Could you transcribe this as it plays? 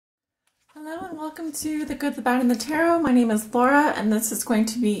Hello and welcome to The Good, the Bad, and the Tarot. My name is Laura and this is going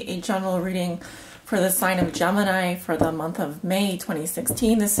to be a general reading for the sign of Gemini for the month of May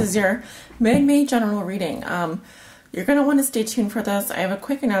 2016. This is your mid-May general reading. You're going to want to stay tuned for this. I have a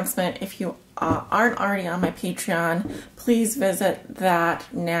quick announcement. If you aren't already on my Patreon, please visit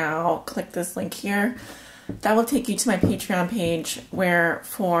that now. Click this link here. That will take you to my Patreon page where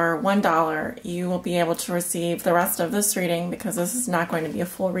for $1 you will be able to receive the rest of this reading because this is not going to be a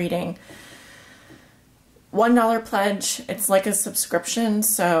full reading. $1 pledge, it's like a subscription,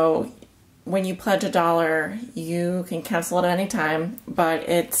 so when you pledge $1 you can cancel it at any time, but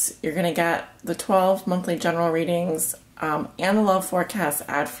you're going to get the 12 monthly general readings and the love forecast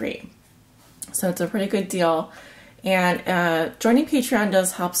ad-free. So it's a pretty good deal, and joining Patreon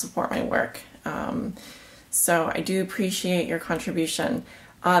does help support my work. So I do appreciate your contribution.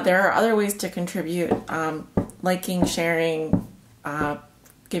 There are other ways to contribute, liking, sharing,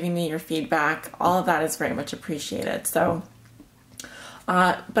 giving me your feedback. All of that is very much appreciated. So,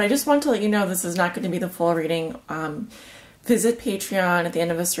 but I just want to let you know this is not going to be the full reading. Visit Patreon at the end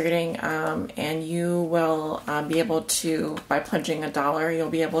of this reading and you will be able to, by pledging $1, you'll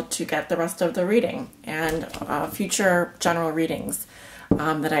be able to get the rest of the reading and future general readings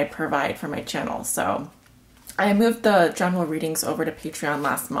that I provide for my channel. So I moved the general readings over to Patreon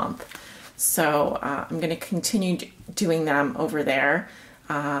last month, so I'm going to continue doing them over there,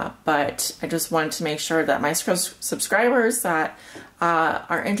 but I just wanted to make sure that my subscribers that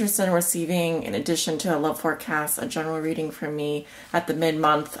are interested in receiving, in addition to a love forecast, a general reading from me at the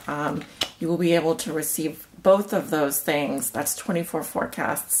mid-month, you will be able to receive both of those things. That's 24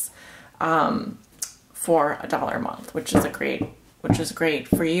 forecasts for $1 a month, which is great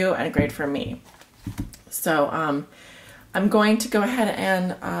for you and great for me. So I'm going to go ahead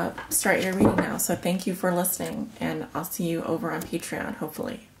and start your reading now. So thank you for listening, and I'll see you over on Patreon,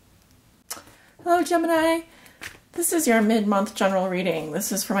 hopefully. Hello, Gemini. This is your mid-month general reading.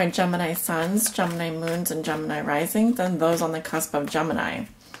 This is for my Gemini suns, Gemini moons, and Gemini risings, and those on the cusp of Gemini.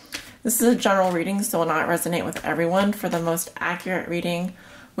 This is a general reading, so will not resonate with everyone. For the most accurate reading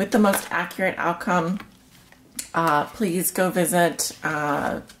with the most accurate outcome, please go visit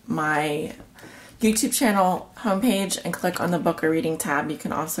my YouTube channel homepage and click on the book a reading tab. You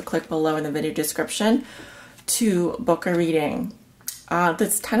can also click below in the video description to book a reading.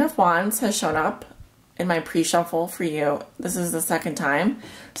 This 10 of Wands has shown up in my pre-shuffle for you. This is the second time.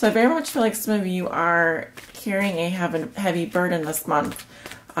 So I very much feel like some of you are carrying a heavy burden this month,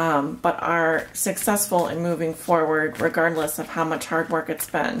 but are successful in moving forward regardless of how much hard work it's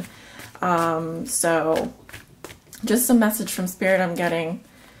been. So just a message from Spirit I'm getting.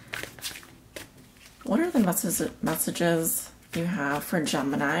 What are the messages you have for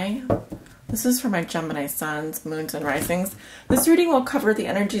Gemini? This is for my Gemini suns, moons, and risings. This reading will cover the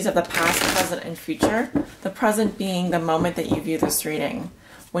energies of the past, present, and future. The present being the moment that you view this reading.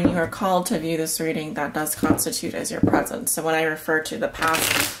 When you are called to view this reading, that does constitute as your present. So when I refer to the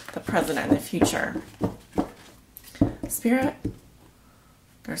past, the present, and the future. Spirit,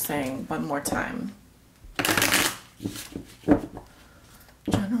 they're saying one more time.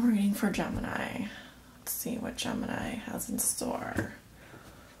 General reading for Gemini. Let's see what Gemini has in store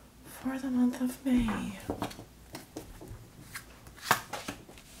for the month of May.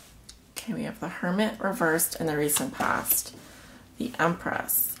 Okay, we have the Hermit reversed in the recent past. The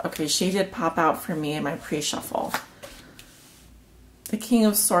Empress. Okay, she did pop out for me in my pre-shuffle. The King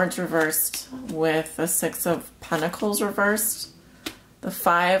of Swords reversed with the Six of Pentacles reversed. The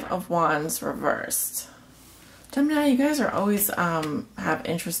Five of Wands reversed. Gemini, you guys are always have an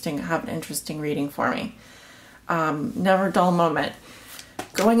interesting reading for me. Never a dull moment.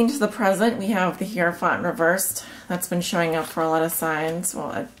 Going into the present, we have the Hierophant reversed. That's been showing up for a lot of signs.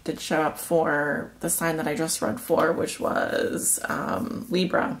 Well, it did show up for the sign that I just read for, which was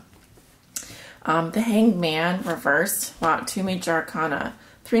Libra. The Hanged Man reversed. Wow, 2 major arcana,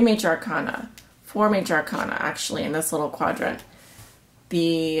 3 major arcana, 4 major arcana actually in this little quadrant.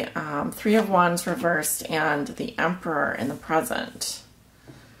 The Three of Wands reversed and the Emperor in the present.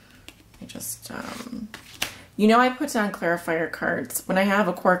 I just, you know, I put down clarifier cards. When I have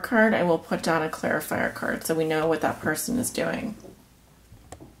a court card, I will put down a clarifier card so we know what that person is doing.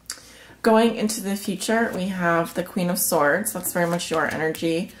 Going into the future, we have the Queen of Swords. That's very much your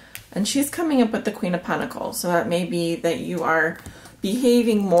energy. And she's coming up with the Queen of Pentacles. So that may be that you are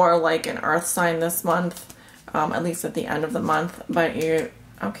behaving more like an earth sign this month. At least at the end of the month, but you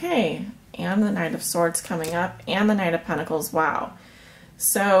okay, and the Knight of Swords coming up, and the Knight of Pentacles, wow.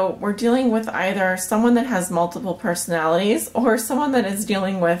 So we're dealing with either someone that has multiple personalities, or someone that is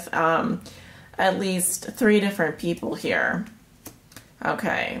dealing with at least 3 different people here.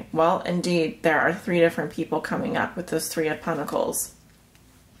 Okay, well, indeed, there are 3 different people coming up with this 3 of Pentacles.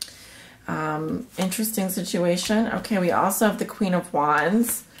 Interesting situation. Okay, we also have the Queen of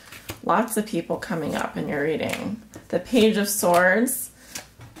Wands. Lots of people coming up in your reading. The Page of Swords.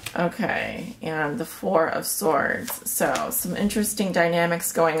 Okay, and the 4 of Swords. So, some interesting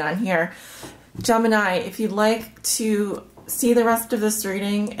dynamics going on here. Gemini, if you'd like to see the rest of this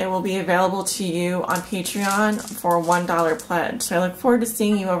reading, it will be available to you on Patreon for a $1 pledge. So I look forward to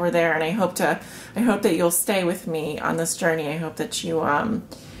seeing you over there, and I hope that you'll stay with me on this journey. I hope that you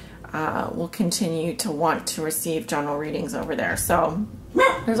will continue to want to receive general readings over there. So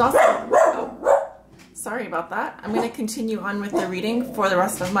there's also, oh, sorry about that. I'm going to continue on with the reading for the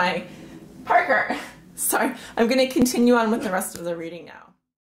rest of my, Parker, sorry, I'm going to continue on with the rest of the reading now.